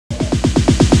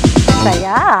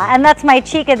Saya. And that's my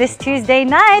chika this Tuesday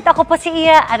night. Ako po si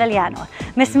Iya Arellano.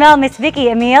 Miss Mel, Miss Vicky,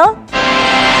 Emil.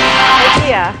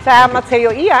 Iya, salamat sa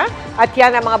iyo, Iya. At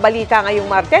yan ang mga balita ngayong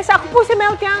Martes. Ako po si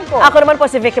Mel Tiangco. Ako naman po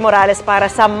si Vicky Morales para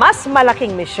sa mas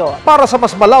malaking misyon. Para sa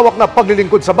mas malawak na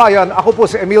paglilingkod sa bayan, ako po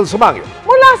si Emil Sumangyo.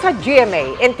 Mula sa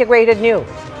GMA Integrated News,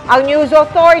 ang News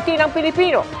Authority ng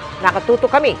Pilipino. Nakatuto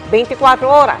kami 24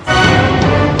 oras.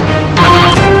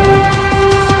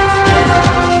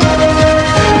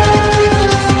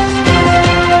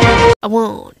 I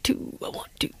want two,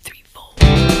 three, four.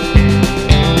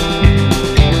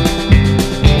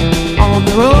 On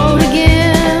the road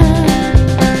again.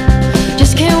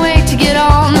 Just can't wait to get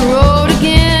on the road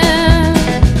again.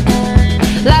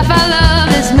 Life I love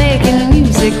is making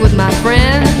music with my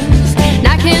friends. And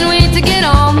I can't wait to get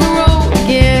on the road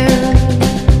again.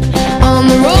 On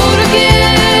the road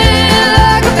again.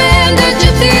 Like a band of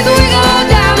gypsies, we go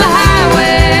down the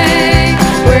highway.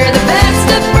 We're the best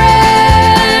of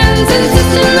friends,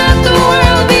 insisting that the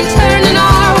world be turning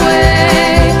our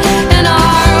way. And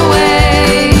our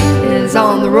way is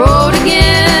on the road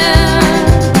again.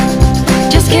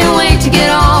 Just can't wait to get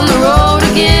on the road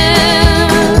again.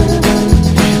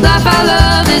 Life I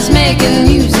love is making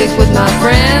music with my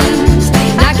friends.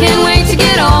 And I can't wait to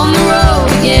get on the road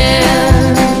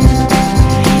again.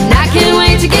 And I can't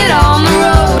wait to get on the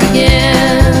road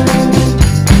again.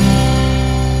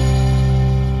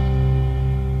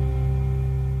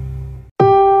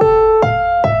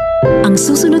 Ang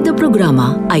susunod na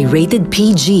programa ay rated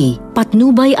PG.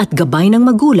 Patnubay at gabay ng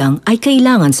magulang ay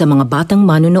kailangan sa mga batang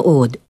manonood.